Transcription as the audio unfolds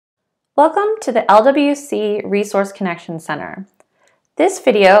Welcome to the LWC Resource Connection Center. This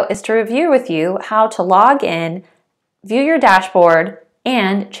video is to review with you how to log in, view your dashboard,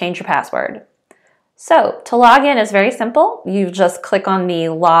 and change your password. So to log in is very simple. You just click on the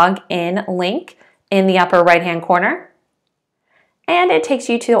login link in the upper right-hand corner, and it takes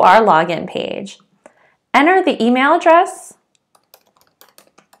you to our login page. Enter the email address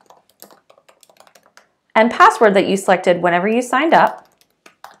and password that you selected whenever you signed up,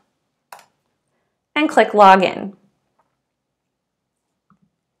 and click Login.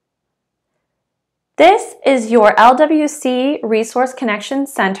 This is your LWC Resource Connection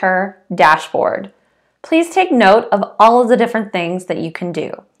Center dashboard. Please take note of all of the different things that you can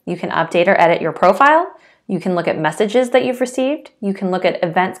do. You can update or edit your profile. You can look at messages that you've received. You can look at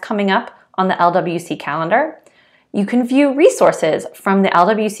events coming up on the LWC calendar. You can view resources from the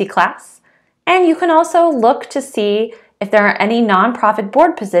LWC class. And you can also look to see if there are any nonprofit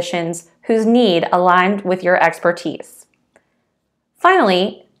board positions whose need aligned with your expertise.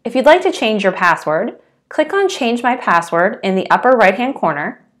 Finally, if you'd like to change your password, click on Change My Password in the upper right-hand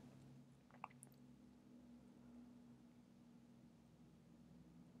corner.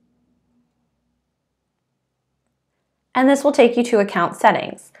 And this will take you to Account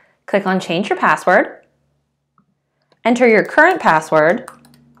Settings. Click on Change Your Password, enter your current password,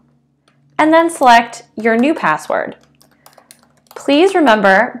 and then select your new password. Please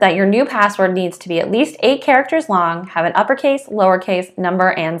remember that your new password needs to be at least 8 characters long, have an uppercase, lowercase,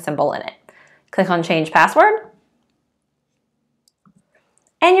 number, and symbol in it. Click on Change Password,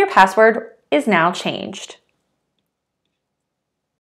 and your password is now changed.